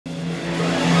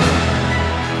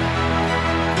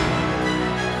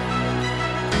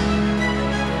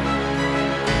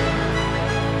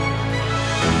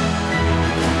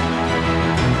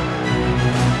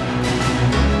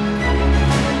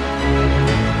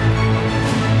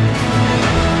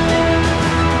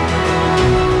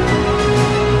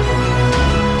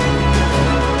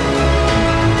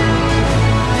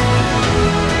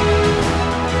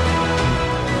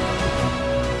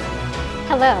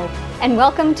and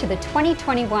welcome to the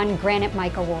 2021 Granite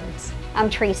Mike Awards. I'm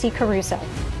Tracy Caruso,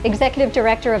 Executive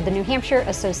Director of the New Hampshire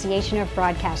Association of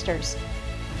Broadcasters.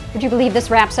 Would you believe this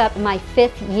wraps up my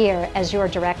 5th year as your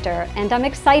director, and I'm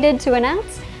excited to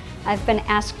announce I've been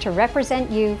asked to represent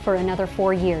you for another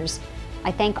 4 years.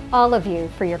 I thank all of you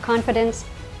for your confidence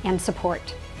and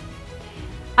support.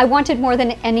 I wanted more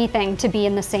than anything to be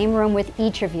in the same room with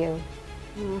each of you,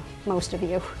 most of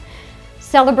you,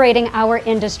 celebrating our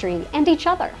industry and each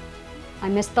other. I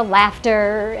miss the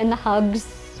laughter and the hugs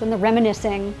and the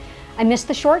reminiscing. I miss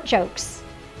the short jokes.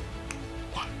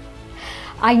 Yeah.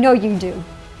 I know you do.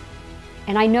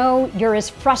 And I know you're as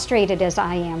frustrated as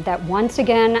I am that once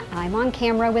again I'm on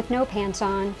camera with no pants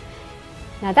on.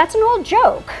 Now that's an old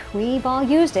joke. We've all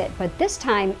used it, but this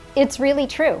time it's really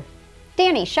true.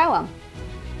 Danny, show 'em.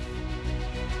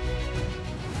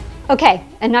 Okay,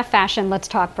 enough fashion, let's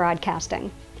talk broadcasting.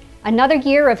 Another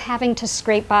year of having to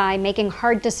scrape by, making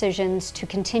hard decisions to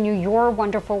continue your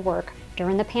wonderful work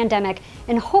during the pandemic,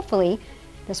 and hopefully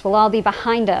this will all be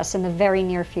behind us in the very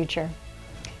near future.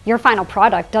 Your final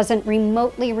product doesn't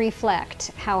remotely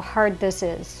reflect how hard this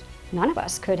is. None of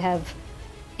us could have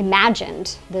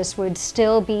imagined this would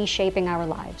still be shaping our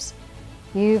lives.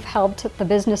 You've helped the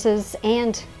businesses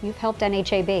and you've helped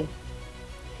NHAB.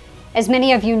 As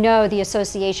many of you know, the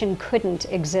association couldn't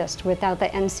exist without the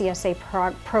NCSA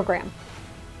program.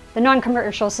 The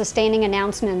non-commercial sustaining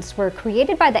announcements were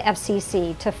created by the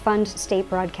FCC to fund state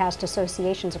broadcast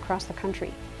associations across the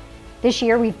country. This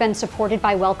year we've been supported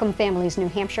by Welcome Families New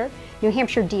Hampshire, New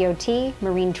Hampshire DOT,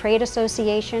 Marine Trade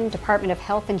Association, Department of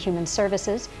Health and Human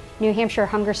Services, New Hampshire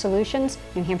Hunger Solutions,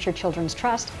 New Hampshire Children's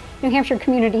Trust, New Hampshire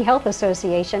Community Health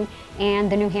Association,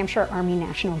 and the New Hampshire Army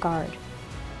National Guard.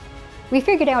 We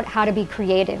figured out how to be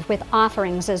creative with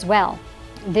offerings as well.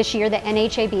 This year, the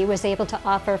NHAB was able to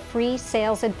offer free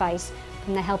sales advice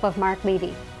from the help of Mark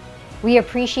Levy. We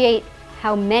appreciate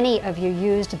how many of you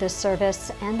used this service,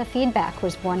 and the feedback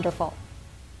was wonderful.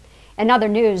 In other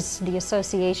news, the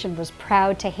association was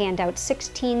proud to hand out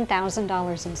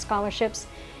 $16,000 in scholarships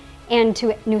and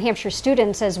to New Hampshire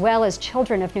students as well as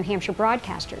children of New Hampshire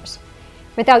broadcasters.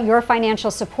 Without your financial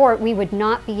support, we would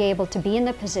not be able to be in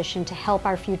the position to help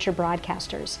our future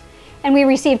broadcasters. And we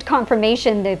received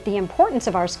confirmation of the importance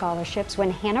of our scholarships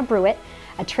when Hannah Brewitt,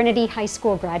 a Trinity High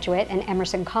School graduate and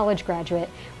Emerson College graduate,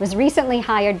 was recently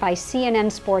hired by CNN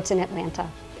Sports in Atlanta.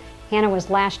 Hannah was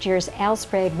last year's Al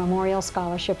Sprague Memorial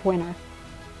Scholarship winner.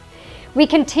 We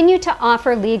continue to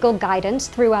offer legal guidance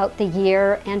throughout the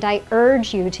year, and I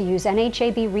urge you to use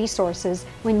NHAB resources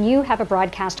when you have a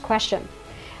broadcast question.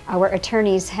 Our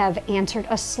attorneys have answered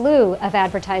a slew of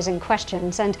advertising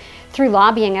questions, and through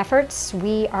lobbying efforts,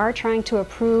 we are trying to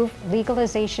approve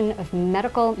legalization of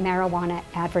medical marijuana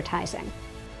advertising.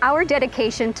 Our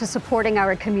dedication to supporting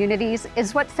our communities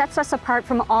is what sets us apart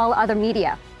from all other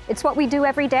media. It's what we do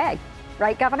every day.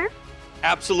 Right, Governor?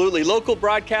 Absolutely. Local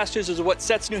broadcasters is what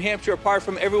sets New Hampshire apart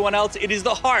from everyone else. It is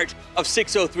the heart of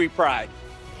 603 Pride.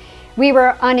 We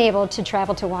were unable to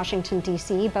travel to Washington,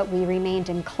 D.C., but we remained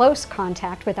in close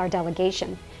contact with our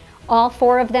delegation. All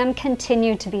 4 of them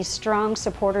continue to be strong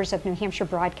supporters of New Hampshire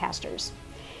broadcasters.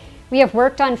 We have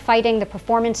worked on fighting the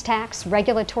performance tax,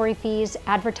 regulatory fees,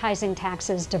 advertising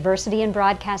taxes, diversity in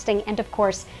broadcasting, and of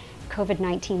course,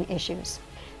 COVID-19 issues.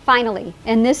 Finally,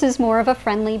 and this is more of a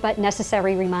friendly but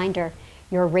necessary reminder,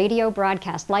 your radio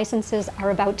broadcast licenses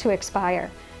are about to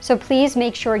expire. So please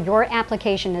make sure your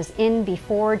application is in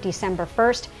before December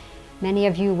 1st. Many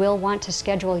of you will want to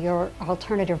schedule your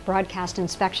alternative broadcast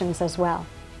inspections as well.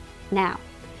 Now,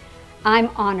 I'm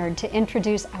honored to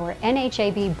introduce our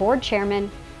NHAB Board Chairman,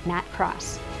 Matt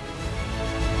Cross.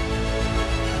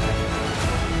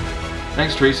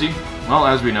 Thanks, Tracy. Well,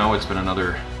 as we know, it's been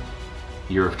another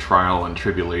year of trial and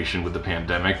tribulation with the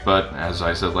pandemic, but as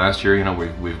I said last year,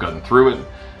 we've gotten through it.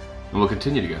 And we'll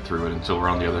continue to get through it until we're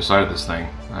on the other side of this thing.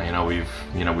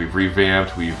 We've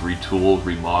revamped, we've retooled,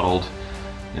 remodeled,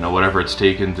 whatever it's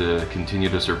taken to continue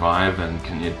to survive and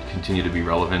continue to be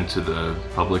relevant to the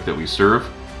public that we serve.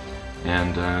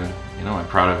 And I'm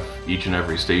proud of each and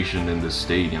every station in this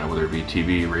state. Whether it be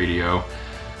TV, radio.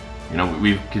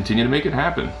 We've continued to make it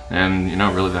happen, and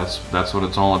really that's what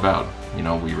it's all about.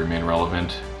 We remain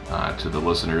relevant to the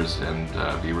listeners and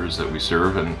viewers that we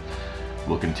serve, and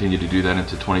we'll continue to do that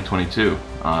into 2022.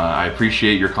 I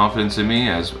appreciate your confidence in me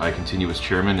as I continue as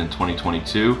chairman in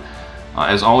 2022.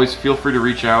 As always, feel free to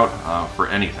reach out for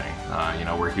anything.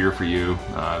 We're here for you.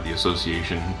 The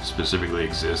association specifically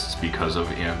exists because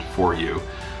of and for you.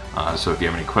 So if you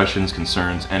have any questions,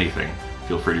 concerns, anything,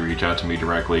 feel free to reach out to me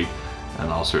directly,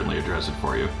 and I'll certainly address it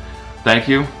for you. Thank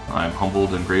you. I'm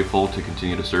humbled and grateful to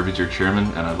continue to serve as your chairman,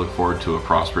 and I look forward to a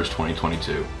prosperous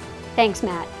 2022. Thanks,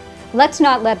 Matt. Let's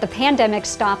not let the pandemic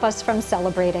stop us from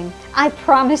celebrating. I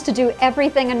promise to do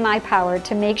everything in my power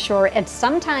to make sure at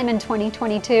some time in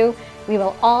 2022, we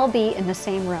will all be in the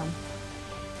same room.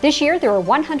 This year, there were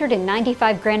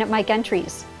 195 Granite mic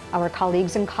entries. Our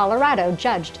colleagues in Colorado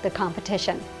judged the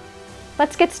competition.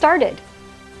 Let's get started.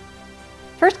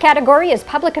 First category is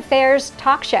Public Affairs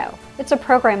Talk Show. It's a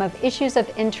program of issues of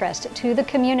interest to the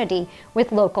community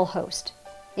with local host.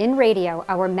 In radio,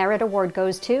 our Merit Award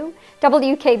goes to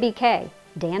WKBK,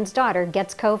 Dan's daughter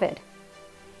gets COVID.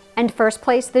 And first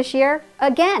place this year,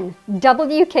 again,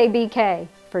 WKBK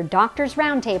for Doctors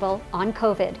Roundtable on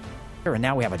COVID. And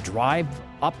now we have a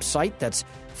drive-up site that's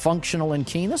functional and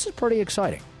keen. This is pretty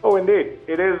exciting. Oh, indeed.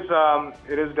 It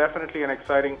is definitely an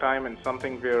exciting time and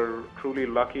something we're truly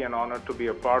lucky and honored to be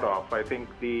a part of. I think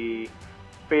the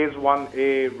Phase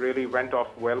 1A really went off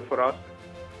well for us.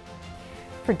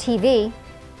 For TV,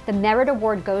 the Merit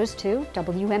Award goes to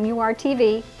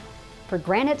WMUR-TV for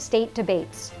Granite State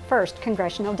Debates, 1st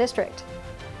Congressional District.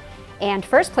 And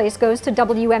first place goes to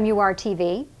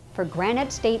WMUR-TV for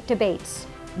Granite State Debates,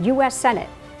 U.S. Senate.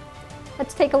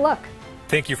 Let's take a look.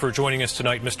 Thank you for joining us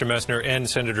tonight, Mr. Messner and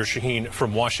Senator Shaheen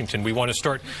from Washington. We want to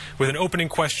start with an opening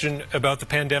question about the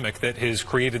pandemic that has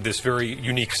created this very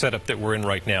unique setup that we're in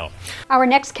right now. Our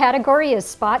next category is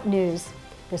Spot News.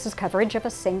 This is coverage of a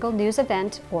single news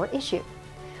event or issue.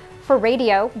 For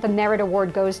radio, the Merit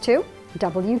Award goes to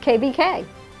WKBK,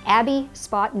 Abby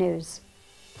Spot News.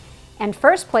 And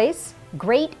first place,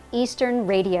 Great Eastern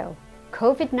Radio,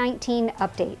 COVID-19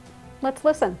 update. Let's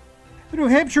listen. The New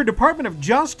Hampshire Department of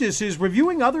Justice is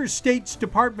reviewing other states'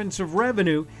 departments of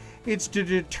revenue. It's to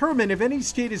determine if any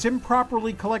state is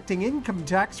improperly collecting income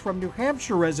tax from New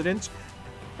Hampshire residents.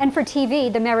 And for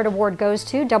TV, the Merit Award goes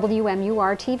to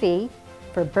WMUR-TV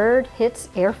for Bird Hits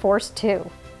Air Force 2.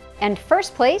 And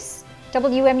first place,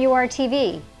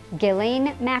 WMUR-TV,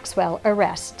 Ghislaine Maxwell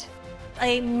arrest.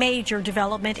 A major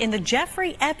development in the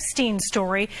Jeffrey Epstein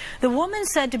story. The woman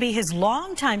said to be his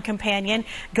longtime companion,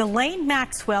 Ghislaine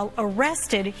Maxwell,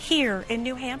 arrested here in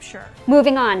New Hampshire.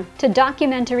 Moving on to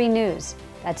documentary news.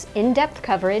 That's in-depth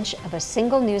coverage of a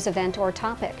single news event or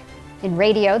topic. In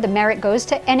radio, the merit goes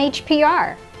to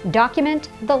NHPR, Document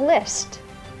the List.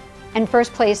 And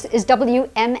first place is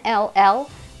WMLL,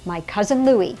 My Cousin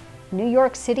Louie, New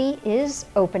York City is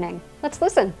opening. Let's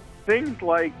listen. Things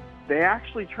like they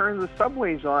actually turn the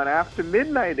subways on after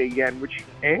midnight again, which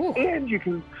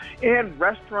and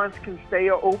restaurants can stay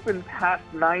open past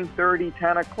 9:30,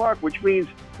 10 o'clock, which means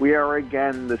we are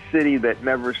again the city that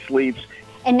never sleeps.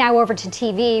 And now over to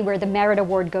TV, where the Merit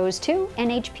Award goes to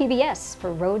NHPBS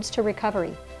for Roads to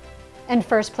Recovery. And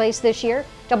first place this year,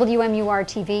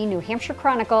 WMUR-TV New Hampshire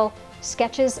Chronicle,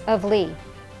 Sketches of Lee.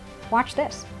 Watch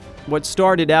this. What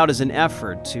started out as an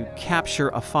effort to capture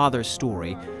a father's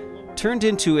story turned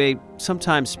into a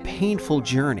sometimes painful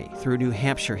journey through New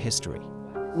Hampshire history.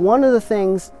 One of the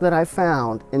things that I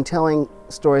found in telling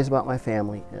stories about my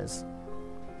family is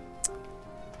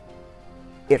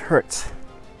it hurts.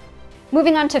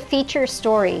 Moving on to Feature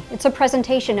Story. It's a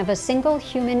presentation of a single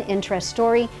human interest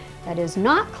story that is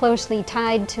not closely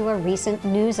tied to a recent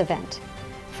news event.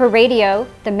 For radio,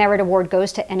 the Merit Award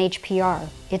goes to NHPR,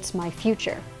 It's My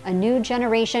Future, a new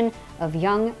generation of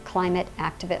young climate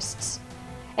activists.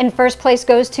 And first place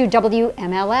goes to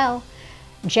WMLL,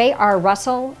 J.R.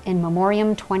 Russell in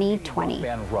Memoriam 2020.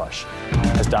 Band Rush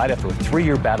has died after a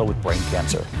 3-year battle with brain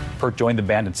cancer. Kurt joined the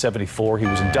band in '74. He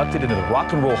was inducted into the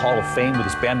Rock and Roll Hall of Fame with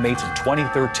his bandmates in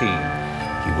 2013.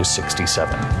 He was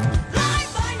 67.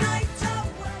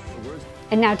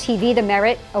 And now TV, the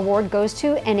Merit Award goes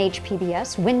to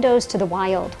NHPBS, Windows to the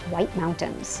Wild, White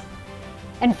Mountains.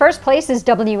 And first place is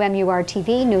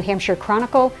WMUR-TV, New Hampshire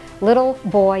Chronicle, Little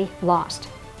Boy Lost.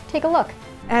 Take a look.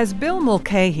 As Bill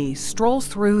Mulcahy strolls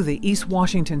through the East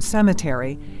Washington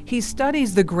Cemetery, he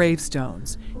studies the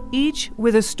gravestones, each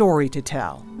with a story to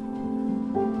tell.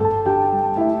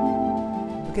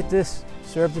 Look at this,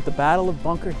 served at the Battle of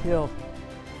Bunker Hill.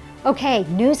 Okay,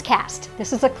 newscast.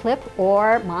 This is a clip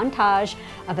or montage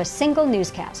of a single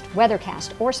newscast,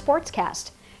 weathercast, or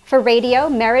sportscast. For radio,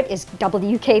 Merit is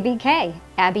WKBK,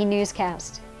 Abby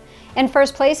Newscast. And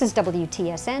first place is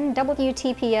WTSN,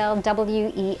 WTPL,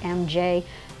 WEMJ,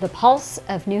 the pulse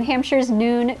of New Hampshire's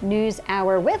noon news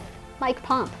hour with Mike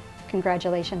Pomp.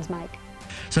 Congratulations, Mike.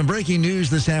 Some breaking news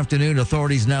this afternoon.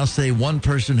 Authorities now say one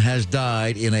person has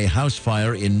died in a house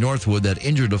fire in Northwood that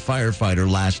injured a firefighter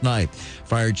last night.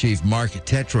 Fire Chief Mark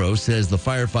Tetro says the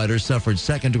firefighter suffered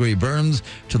second-degree burns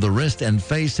to the wrist and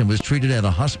face and was treated at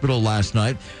a hospital last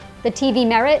night. The TV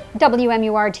Merit,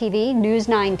 WMUR-TV, News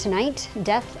 9 Tonight,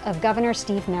 Death of Governor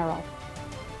Steve Merrill.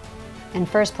 And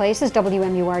first place is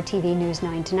WMUR-TV News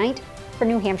 9 Tonight for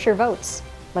New Hampshire votes.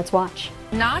 Let's watch.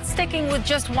 Not sticking with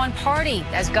just one party,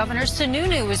 as Governor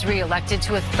Sununu is reelected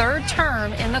to a third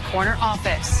term in the corner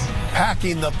office.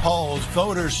 Packing the polls,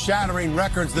 voters shattering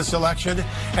records this election,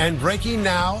 and breaking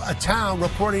now, a town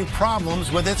reporting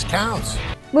problems with its counts.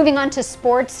 Moving on to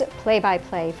sports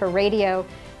play-by-play for radio,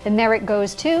 the merit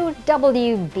goes to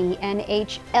WBNH-LP.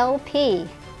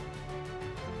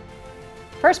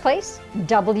 First place,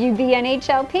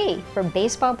 WBNH-LP for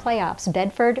baseball playoffs,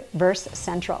 Bedford versus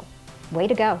Central. Way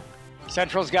to go.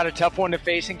 Central's got a tough one to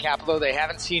face in Capello. They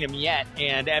haven't seen him yet.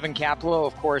 And Evan Capello,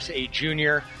 of course, a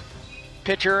junior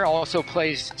pitcher, also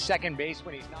plays second base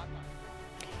when he's not.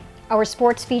 Our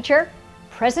sports feature,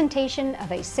 presentation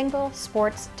of a single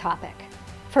sports topic.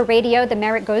 For radio, the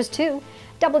merit goes to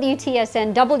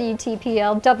WTSN,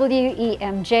 WTPL,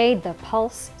 WEMJ, The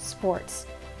Pulse Sports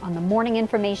on the Morning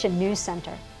Information News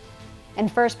Center.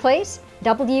 And first place,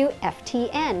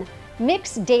 WFTN,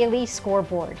 Mixed Daily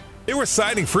Scoreboard. They were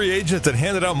signing free agents and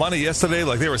handed out money yesterday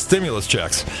like they were stimulus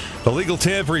checks. The legal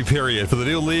tampering period for the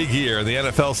new league year in the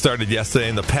NFL started yesterday,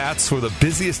 and the Pats were the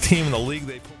busiest team in the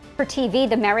league. For TV,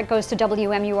 the merit goes to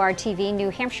WMUR-TV, New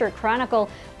Hampshire Chronicle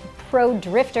pro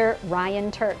drifter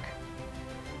Ryan Turk.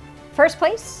 First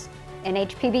place,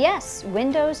 NHPBS,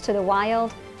 Windows to the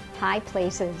Wild, High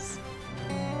Places.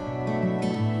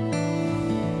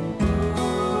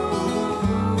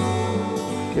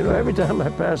 You know, every time I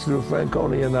pass through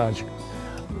Franconia Notch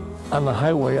on the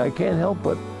highway, I can't help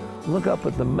but look up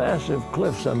at the massive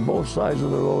cliffs on both sides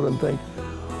of the road and think,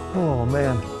 oh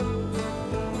man.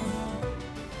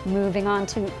 Moving on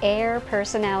to air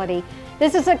personality.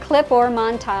 This is a clip or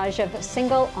montage of a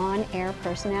single on-air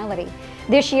personality.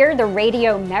 This year, the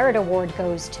Radio Merit Award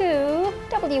goes to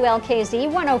WLKZ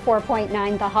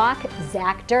 104.9 The Hawk,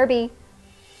 Zach Derby.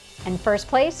 And first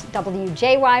place,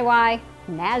 WJYY,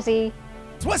 Nazi.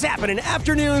 What's happening?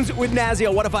 Afternoons with Nazi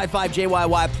on 105.5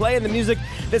 JYY, playing the music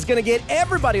that's going to get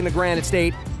everybody in the Granite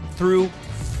State through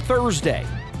Thursday.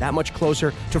 That much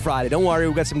closer to Friday. Don't worry,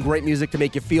 we've got some great music to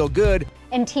make you feel good.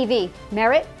 And TV,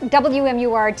 Merit,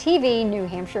 WMUR-TV, New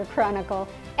Hampshire Chronicle,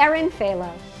 Erin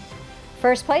Phalo.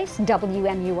 First place,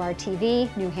 WMUR-TV,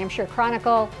 New Hampshire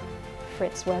Chronicle,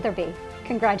 Fritz Weatherby.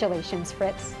 Congratulations,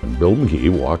 Fritz. And Bill McGee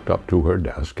walked up to her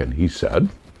desk and he said,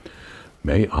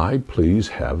 "May I please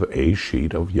have a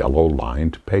sheet of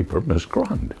yellow-lined paper, Miss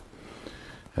Grund?"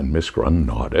 And Miss Grund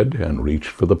nodded and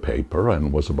reached for the paper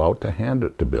and was about to hand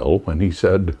it to Bill when he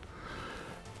said,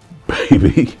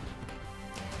 "Baby."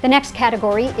 The next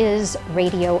category is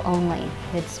radio only.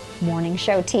 It's morning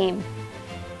show team.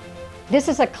 This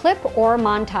is a clip or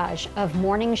montage of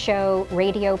morning show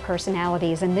radio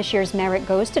personalities, and this year's merit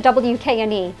goes to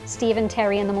WKNE, Steve and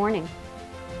Terry in the Morning.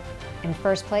 In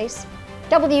first place,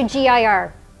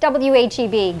 WGIR,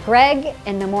 WHEB, Greg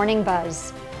and the Morning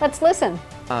Buzz. Let's listen.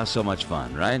 So much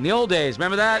fun, right? In the old days,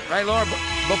 remember that? Right, Laura?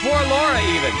 Before Laura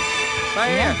even. Right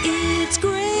here. It's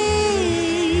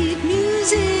great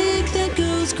music that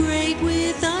goes great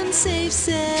with unsafe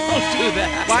sex. Don't do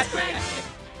that. What?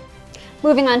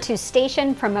 Moving on to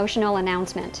station promotional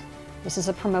announcement. This is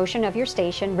a promotion of your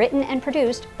station, written and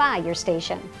produced by your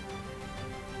station.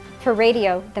 For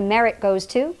radio, the merit goes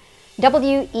to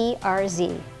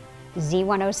WERZ,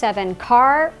 Z107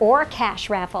 car or cash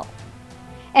raffle.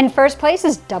 And first place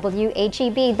is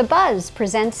WHEB, The Buzz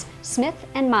presents Smith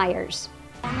and Myers.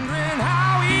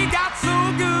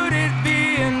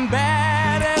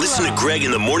 Listen to Greg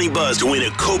in the Morning Buzz to win a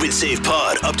COVID Safe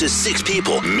pod, up to 6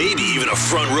 people, maybe even a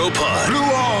front row pod.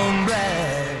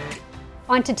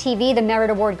 On to TV, the Merit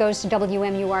Award goes to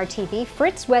WMUR-TV,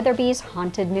 Fritz Weatherby's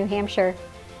Haunted New Hampshire.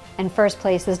 And first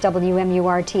place is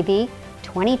WMUR-TV,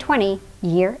 2020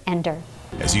 Year Ender.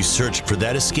 As you searched for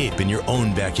that escape in your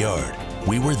own backyard,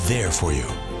 we were there for you.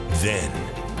 Then,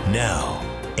 now,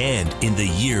 and in the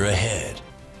year ahead.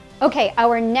 Okay,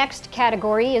 our next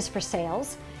category is for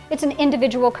sales. It's an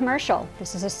individual commercial.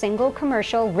 This is a single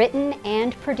commercial written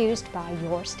and produced by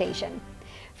your station.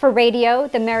 For radio,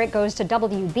 the merit goes to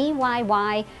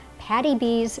WBYY, Patty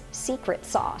B's Secret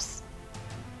Sauce.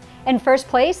 And first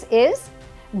place is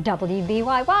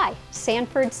WBYY,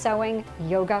 Sanford Sewing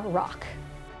Yoga Rock.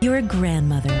 Your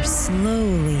grandmother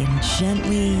slowly and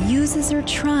gently uses her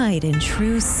tried and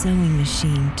true sewing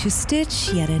machine to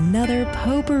stitch yet another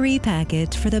potpourri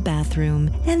package for the bathroom.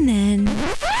 And then...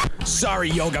 Sorry,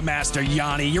 Yoga Master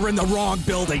Yanni, you're in the wrong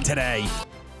building today.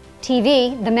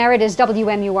 TV, the merit is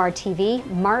WMUR-TV,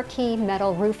 Marquee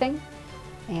Metal Roofing.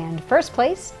 And first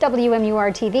place,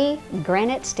 WMUR-TV,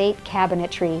 Granite State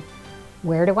Cabinetry.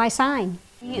 Where do I sign?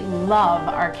 We love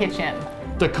our kitchen.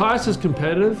 The cost is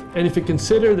competitive, and if you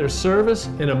consider their service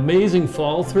and amazing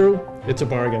fall-through, it's a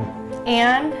bargain.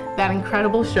 And that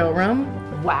incredible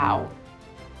showroom, wow.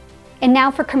 And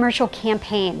now for Commercial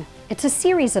Campaign. It's a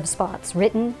series of spots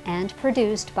written and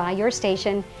produced by your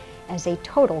station as a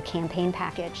total campaign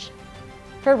package.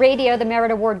 For radio, the Merit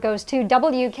Award goes to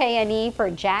WKNE for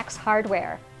Jack's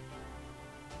Hardware.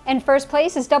 And first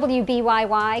place is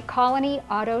WBYY Colony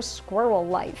Auto Squirrel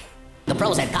Life. The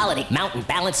pros at Colony mountain,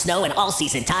 balance, snow, and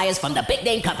all-season tires from the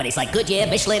big-name companies like Goodyear,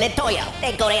 Michelin, and Toyo.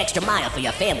 They go the extra mile for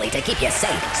your family to keep you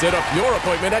safe. Set up your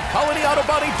appointment at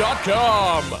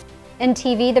colonyautobody.com. In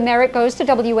TV, the merit goes to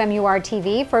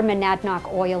WMUR-TV for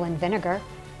Monadnock Oil and Vinegar.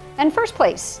 And first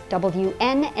place, WNNE-TV,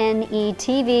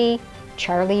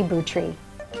 Charlie Boutry.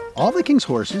 All the king's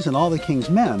horses and all the king's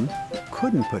men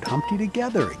couldn't put Humpty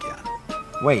together again.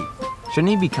 Wait, shouldn't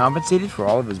he be compensated for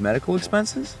all of his medical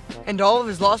expenses? And all of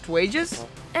his lost wages?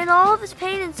 And all of his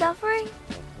pain and suffering?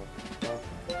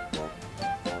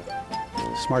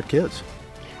 Smart kids.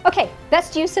 Okay,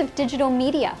 best use of digital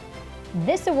media.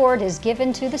 This award is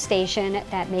given to the station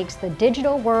that makes the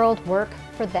digital world work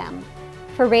for them.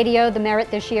 For radio, the merit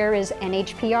this year is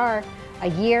NHPR, a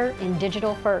year in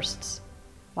digital firsts.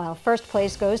 While first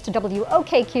place goes to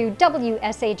WOKQ,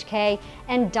 WSHK,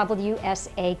 and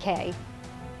WSAK.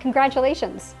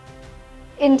 Congratulations.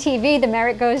 In TV, the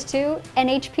merit goes to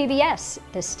NHPBS,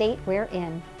 the state we're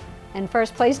in. And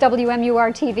first place,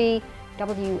 WMUR-TV,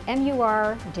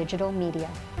 WMUR Digital Media.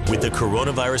 With the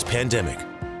coronavirus pandemic,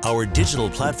 our digital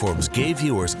platforms gave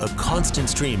viewers a constant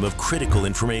stream of critical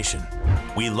information.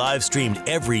 We live streamed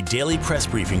every daily press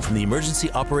briefing from the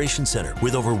Emergency Operations Center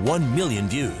with over 1 million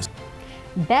views.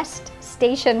 Best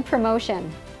Station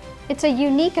Promotion. It's a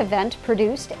unique event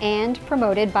produced and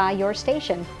promoted by your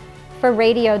station. For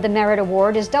radio, the Merit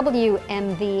Award is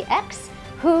WMVX,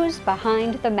 Who's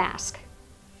Behind the Mask?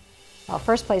 Well,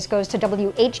 first place goes to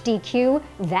WHDQ,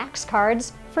 Vax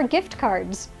Cards for gift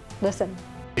cards. Listen.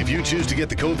 If you choose to get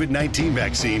the COVID-19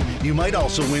 vaccine, you might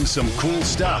also win some cool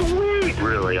stuff. Sweet.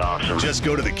 Really awesome. Just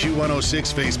go to the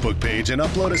Q106 Facebook page and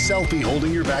upload a selfie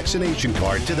holding your vaccination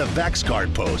card to the Vax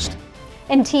Card post.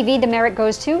 In TV, the merit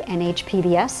goes to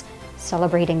NHPBS,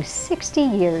 celebrating 60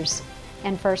 years.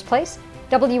 And first place,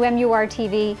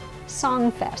 WMUR-TV,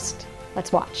 Songfest.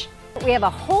 Let's watch. We have a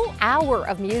whole hour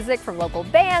of music from local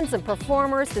bands and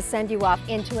performers to send you off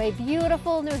into a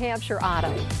beautiful New Hampshire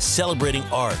autumn. Celebrating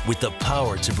art with the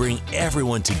power to bring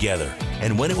everyone together.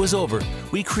 And when it was over,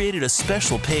 we created a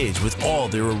special page with all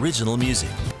their original music.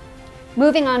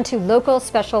 Moving on to local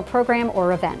special program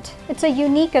or event. It's a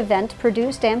unique event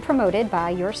produced and promoted by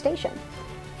your station.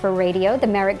 For radio, the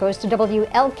merit goes to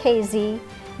WLKZ,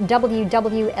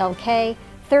 WWLK,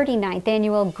 39th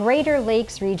Annual Greater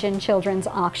Lakes Region Children's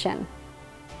Auction.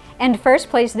 And first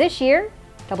place this year,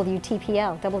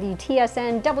 WTPL,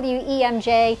 WTSN,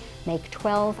 WEMJ, make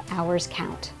 12 hours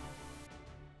count.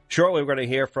 Shortly, we're going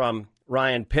to hear from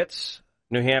Ryan Pitts,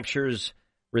 New Hampshire's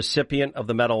recipient of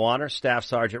the Medal of Honor, Staff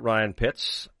Sergeant Ryan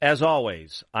Pitts. As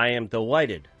always, I am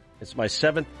delighted. It's my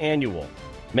 7th annual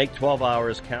Make 12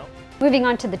 Hours Count. Moving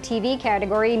on to the TV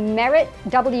category, Merit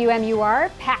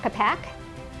WMUR, Pack-a-Pack.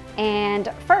 And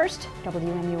first,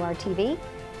 WMUR-TV,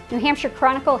 New Hampshire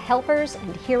Chronicle Helpers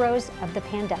and Heroes of the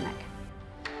Pandemic.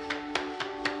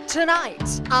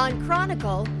 Tonight on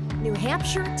Chronicle, New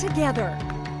Hampshire Together.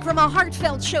 From a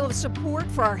heartfelt show of support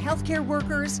for our healthcare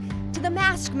workers to the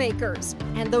mask makers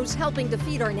and those helping to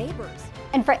feed our neighbors.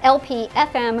 And for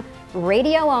LP-FM,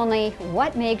 radio only,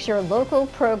 what makes your local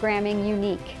programming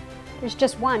unique? There's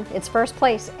just one, it's first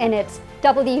place, and it's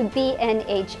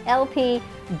WBNH-LP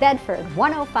Bedford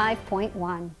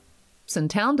 105.1. And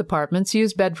town departments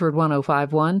use Bedford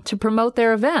 105.1 to promote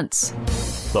their events.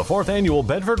 The 4th annual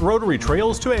Bedford Rotary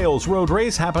Trails to Ales Road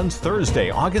Race happens Thursday,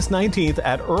 August 19th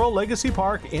at Earl Legacy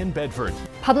Park in Bedford.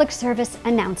 Public service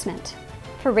announcement.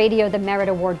 For radio, the Merit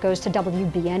Award goes to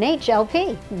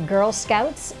WBNH-LP, Girl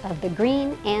Scouts of the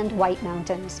Green and White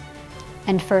Mountains.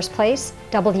 And first place,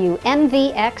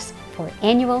 WMVX for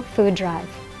Annual Food Drive.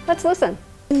 Let's listen.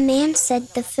 The man said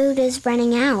the food is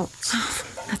running out.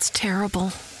 That's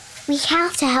terrible. We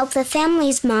have to help the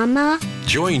families, Mama.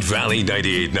 Join Valley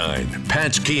 98.9,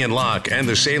 Pat's Key and Lock, and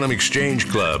the Salem Exchange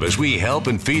Club as we help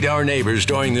and feed our neighbors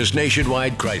during this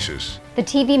nationwide crisis. The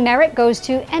TV merit goes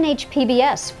to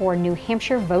NHPBS for New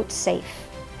Hampshire Vote Safe.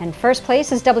 And first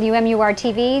place is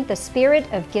WMUR-TV, the Spirit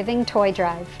of Giving Toy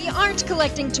Drive. We aren't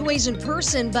collecting toys in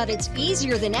person, but it's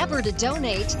easier than ever to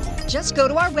donate. Just go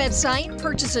to our website,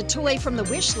 purchase a toy from the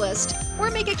wish list, or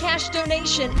make a cash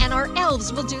donation, and our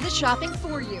elves will do the shopping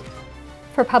for you.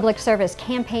 For Public Service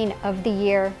Campaign of the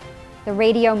Year, the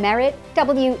Radio Merit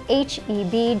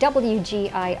WHEB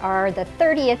WGIR, the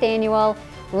 30th annual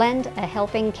Lend a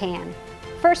Helping Can.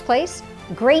 First place,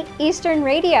 Great Eastern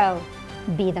Radio.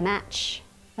 Be the match.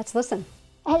 Let's listen.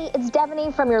 Hey, it's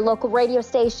Devaney from your local radio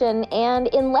station, and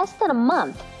in less than a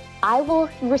month, I will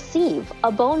receive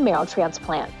a bone marrow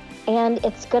transplant, and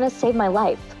it's gonna save my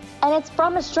life. And it's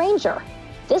from a stranger.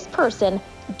 This person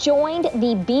joined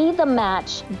the Be the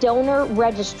Match donor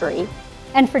registry.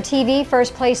 And for TV,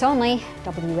 first place only,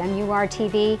 WMUR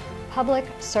TV, public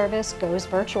service goes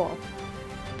virtual.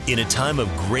 In a time of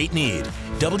great need,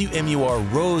 WMUR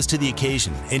rose to the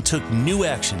occasion and took new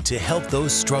action to help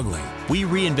those struggling. We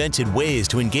reinvented ways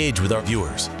to engage with our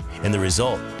viewers, and the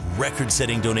result,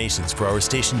 record-setting donations for our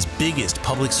station's biggest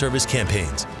public service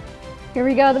campaigns. Here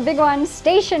we go, the big one.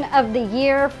 Station of the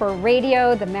Year for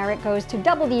radio. The merit goes to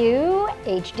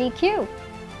WHDQ.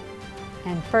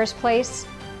 And first place,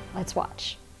 let's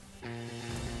watch.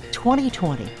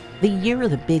 2020, the year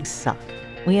of the big suck.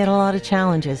 We had a lot of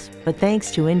challenges, but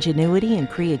thanks to ingenuity and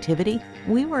creativity,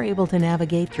 we were able to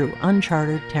navigate through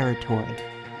uncharted territory.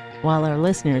 While our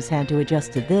listeners had to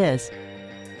adjust to this,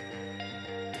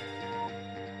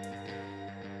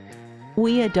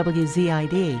 we at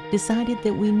WZID decided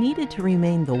that we needed to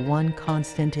remain the one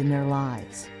constant in their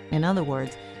lives. In other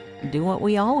words, do what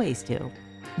we always do.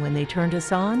 When they turned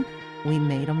us on, we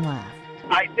made them laugh.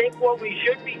 I think what we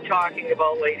should be talking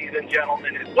about, ladies and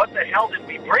gentlemen, is what the hell did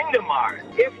we bring to Mars?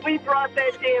 If we brought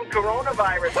that damn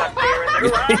coronavirus up there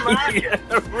and they're on Mars,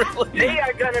 really? They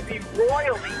are going to be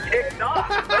royally ticked off,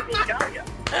 let me tell you.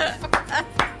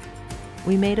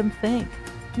 We made them think.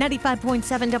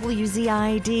 95.7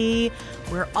 WZID.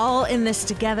 We're all in this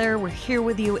together. We're here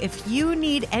with you. If you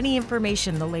need any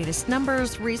information, the latest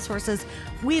numbers, resources,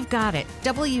 we've got it.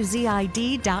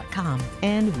 WZID.com.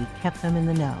 And we kept them in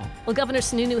the know. Well, Governor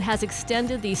Sununu has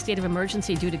extended the state of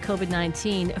emergency due to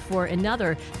COVID-19 for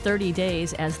another 30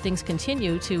 days as things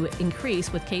continue to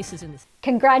increase with cases in the...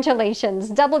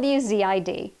 Congratulations,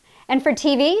 WZID. And for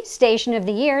TV, Station of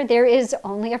the Year, there is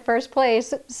only a first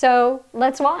place, so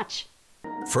let's watch.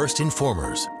 First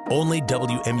Informers, only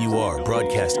WMUR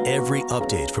broadcast every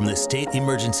update from the State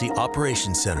Emergency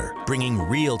Operations Center, bringing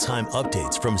real-time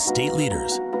updates from state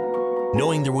leaders.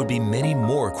 Knowing there would be many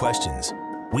more questions,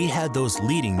 we had those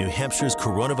leading New Hampshire's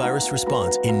coronavirus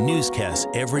response in newscasts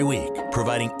every week,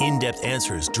 providing in-depth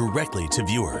answers directly to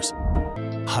viewers.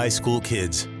 High school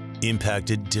kids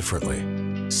impacted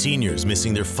differently, seniors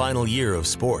missing their final year of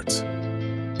sports,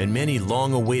 and many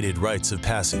long-awaited rites of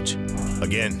passage.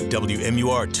 Again,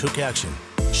 WMUR took action,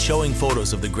 showing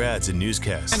photos of the grads in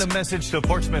newscasts. And a message to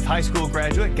Portsmouth High School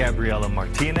graduate Gabriela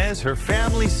Martinez. Her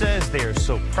family says they are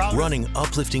so proud. Running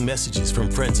uplifting messages from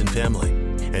friends and family.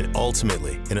 And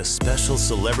ultimately, in a special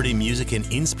celebrity music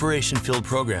and inspiration-filled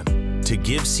program to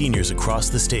give seniors across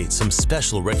the state some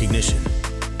special recognition.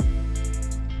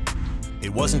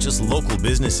 It wasn't just local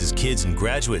businesses, kids, and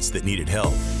graduates that needed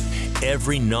help.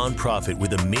 Every nonprofit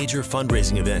with a major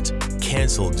fundraising event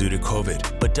canceled due to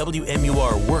COVID, but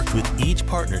WMUR worked with each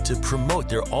partner to promote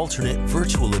their alternate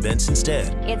virtual events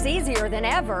instead. It's easier than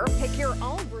ever. Pick your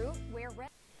own route.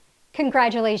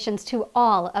 Congratulations to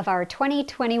all of our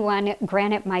 2021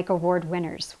 Granite Mike Award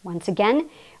winners. Once again,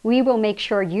 we will make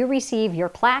sure you receive your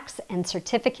plaques and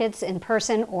certificates in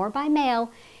person or by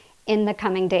mail in the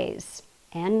coming days.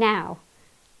 And now,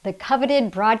 the coveted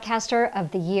Broadcaster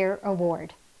of the Year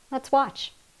Award. Let's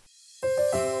watch.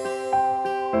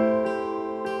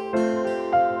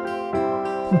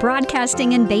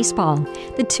 Broadcasting and baseball,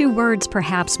 the two words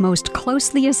perhaps most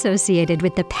closely associated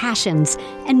with the passions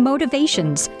and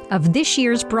motivations of this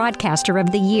year's Broadcaster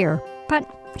of the Year. But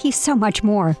he's so much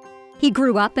more. He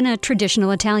grew up in a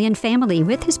traditional Italian family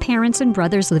with his parents and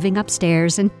brothers living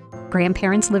upstairs and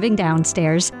grandparents living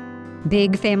downstairs.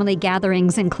 Big family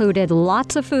gatherings included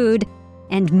lots of food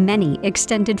and many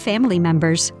extended family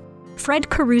members. Fred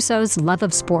Caruso's love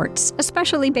of sports,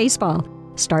 especially baseball,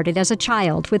 started as a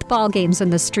child with ball games in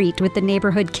the street with the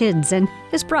neighborhood kids and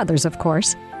his brothers, of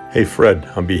course. Hey Fred,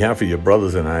 on behalf of your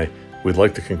brothers and I, we'd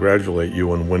like to congratulate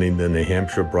you on winning the New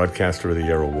Hampshire Broadcaster of the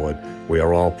Year Award. We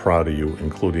are all proud of you,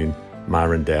 including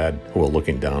Mom and Dad, who are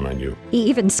looking down on you. He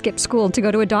even skipped school to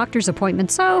go to a doctor's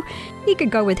appointment so he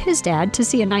could go with his dad to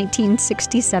see a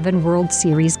 1967 World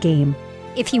Series game.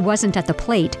 If he wasn't at the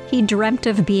plate, he dreamt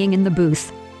of being in the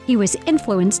booth. He was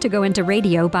influenced to go into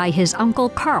radio by his uncle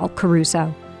Carl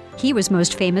Caruso. He was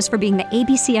most famous for being the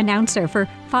ABC announcer for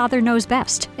Father Knows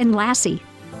Best and Lassie.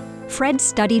 Fred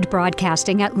studied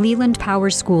broadcasting at Leland Power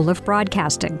School of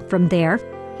Broadcasting. From there,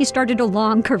 he started a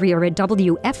long career at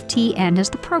WFTN as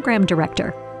the program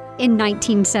director. In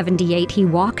 1978, he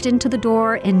walked into the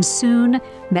door and soon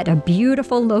met a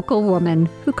beautiful local woman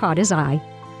who caught his eye.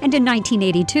 And in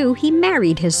 1982, he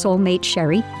married his soulmate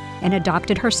Sherry and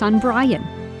adopted her son Brian.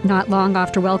 Not long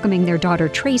after welcoming their daughter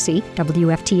Tracy,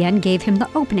 WFTN gave him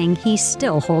the opening he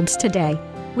still holds today.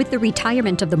 With the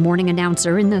retirement of the morning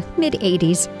announcer in the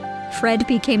mid-'80s, Fred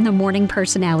became the morning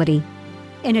personality.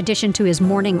 In addition to his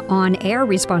morning on-air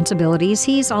responsibilities,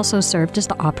 he's also served as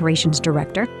the operations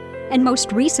director and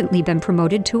most recently been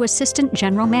promoted to assistant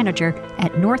general manager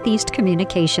at Northeast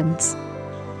Communications.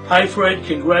 Hi, Fred.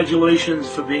 Congratulations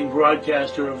for being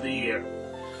Broadcaster of the Year.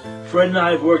 Fred and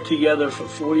I have worked together for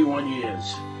 41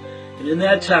 years, and in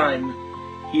that time,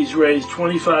 he's raised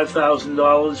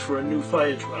 $25,000 for a new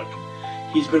fire truck.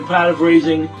 He's been part of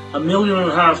raising $1.5 million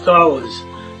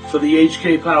for the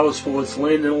HK Power Sports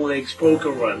Land and Lakes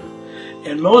Poker Run.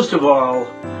 And most of all,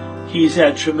 he's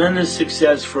had tremendous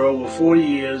success for over 40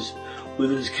 years with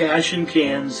his Cash and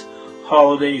Cans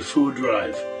holiday food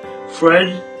drive.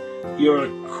 Fred, you're a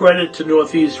credit to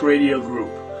Northeast Radio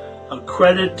Group, a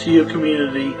credit to your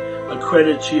community, a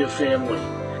credit to your family.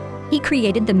 He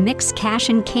created the Mix Cash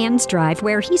and Cans Drive,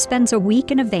 where he spends a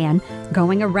week in a van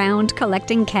going around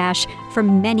collecting cash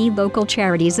from many local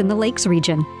charities in the Lakes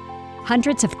region.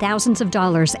 Hundreds of thousands of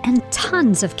dollars and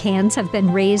tons of cans have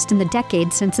been raised in the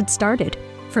decades since it started.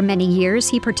 For many years,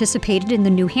 he participated in the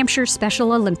New Hampshire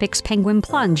Special Olympics Penguin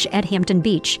Plunge at Hampton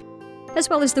Beach, as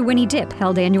well as the Winnie Dip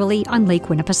held annually on Lake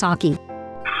Winnipesaukee.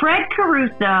 Fred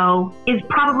Caruso is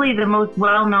probably the most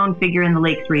well-known figure in the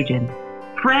Lakes region.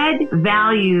 Fred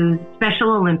values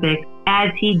Special Olympics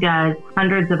as he does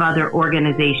hundreds of other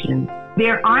organizations.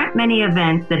 There aren't many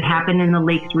events that happen in the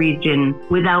Lakes region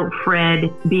without Fred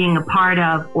being a part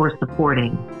of or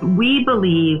supporting. We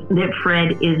believe that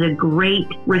Fred is a great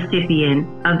recipient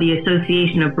of the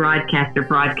Association of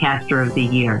Broadcaster of the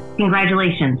Year.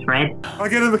 Congratulations, Fred. I'll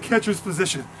get in the catcher's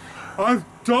position.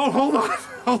 Don't, hold on.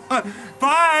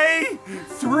 Bye!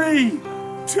 3,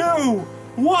 2,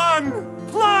 1,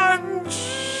 plunge!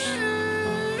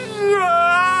 Can you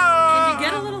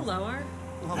get a little lower?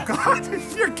 Oh, God,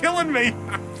 you're killing me.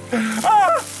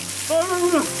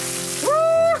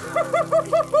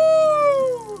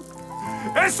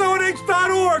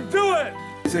 SONH.org, do it!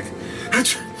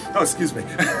 Oh, excuse me.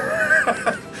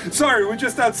 Sorry, we're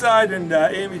just outside and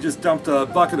Amy just dumped a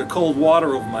bucket of cold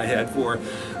water over my head for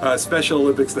Special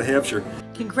Olympics New Hampshire.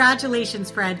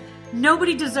 Congratulations, Fred.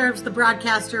 Nobody deserves the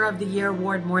Broadcaster of the Year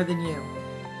award more than you.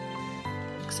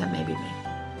 Except maybe me.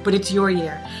 But it's your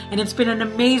year, and it's been an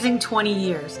amazing 20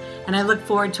 years, and I look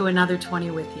forward to another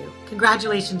 20 with you.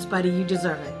 Congratulations, buddy. You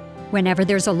deserve it. Whenever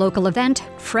there's a local event,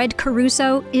 Fred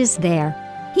Caruso is there.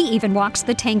 He even walks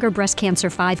the Tanger Breast Cancer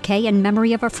 5K in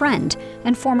memory of a friend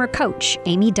and former coach,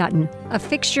 Amy Dutton, a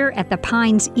fixture at the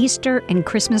Pines Easter and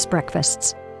Christmas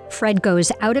breakfasts. Fred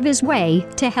goes out of his way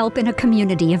to help in a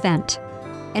community event.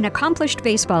 An accomplished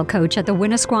baseball coach at the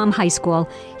Winnisquam High School,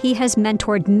 he has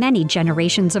mentored many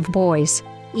generations of boys,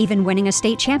 even winning a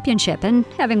state championship and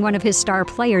having one of his star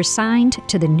players signed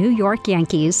to the New York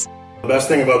Yankees. The best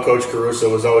thing about Coach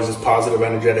Caruso was always his positive,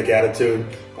 energetic attitude.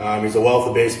 He's a wealth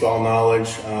of baseball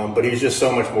knowledge, but he's just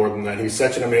so much more than that. He's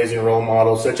such an amazing role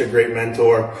model, such a great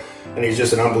mentor, and he's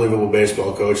just an unbelievable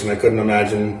baseball coach, and I couldn't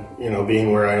imagine,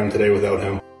 being where I am today without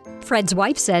him. Fred's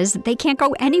wife says they can't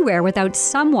go anywhere without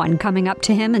someone coming up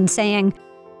to him and saying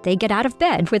they get out of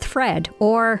bed with Fred,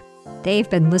 or they've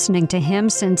been listening to him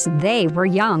since they were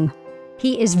young.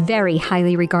 He is very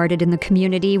highly regarded in the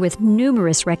community with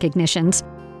numerous recognitions,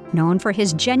 known for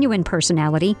his genuine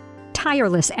personality,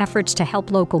 tireless efforts to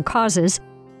help local causes,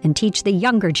 and teach the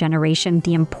younger generation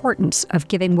the importance of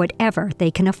giving whatever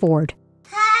they can afford.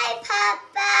 Hi,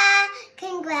 Papa.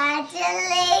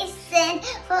 Congratulations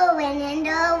for winning the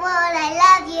award. I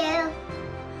love you.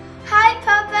 Hi,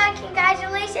 Papa.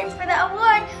 Congratulations for the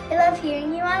award. I love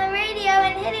hearing you on the radio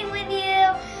and hitting with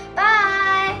you.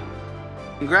 Bye.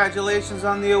 Congratulations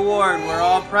on the award. We're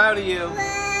all proud of you.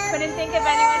 Couldn't think of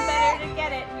anyone better to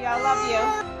get it. We all love you.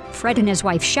 Fred and his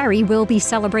wife Sherry will be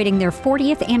celebrating their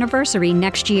 40th anniversary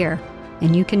next year,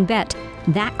 and you can bet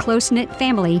that close-knit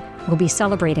family will be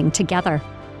celebrating together.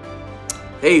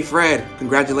 Hey, Fred.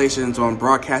 Congratulations on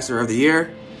Broadcaster of the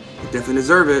Year. You definitely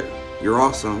deserve it. You're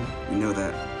awesome. You know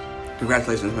that.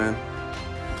 Congratulations, man.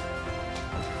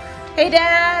 Hey,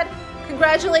 Dad.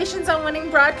 Congratulations on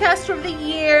winning Broadcaster of the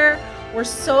Year. We're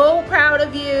so proud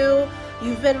of you.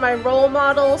 You've been my role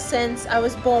model since I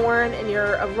was born, and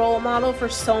you're a role model for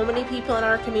so many people in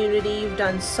our community. You've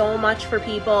done so much for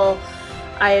people.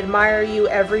 I admire you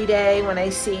every day when I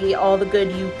see all the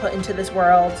good you put into this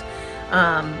world.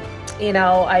 You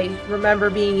know, I remember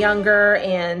being younger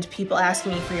and people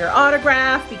asking me for your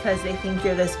autograph because they think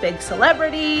you're this big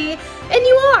celebrity, and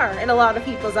you are in a lot of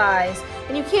people's eyes,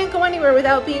 and you can't go anywhere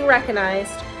without being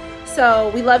recognized.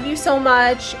 So we love you so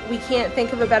much. We can't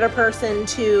think of a better person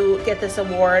to get this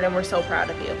award, and we're so proud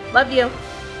of you. Love you.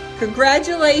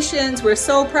 Congratulations. We're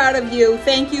so proud of you.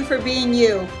 Thank you for being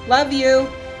you. Love you.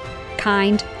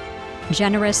 Kind,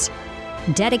 generous,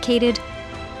 dedicated,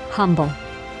 humble.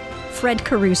 Fred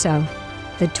Caruso,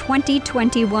 the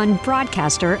 2021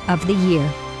 Broadcaster of the Year.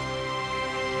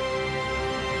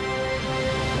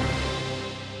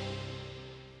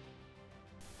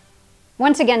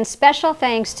 Once again, special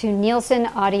thanks to Nielsen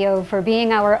Audio for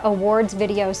being our awards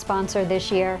video sponsor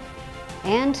this year.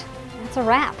 And that's a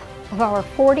wrap of our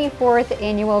 44th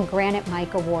annual Granite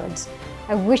Mic Awards.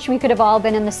 I wish we could have all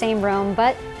been in the same room,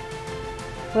 but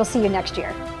we'll see you next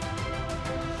year.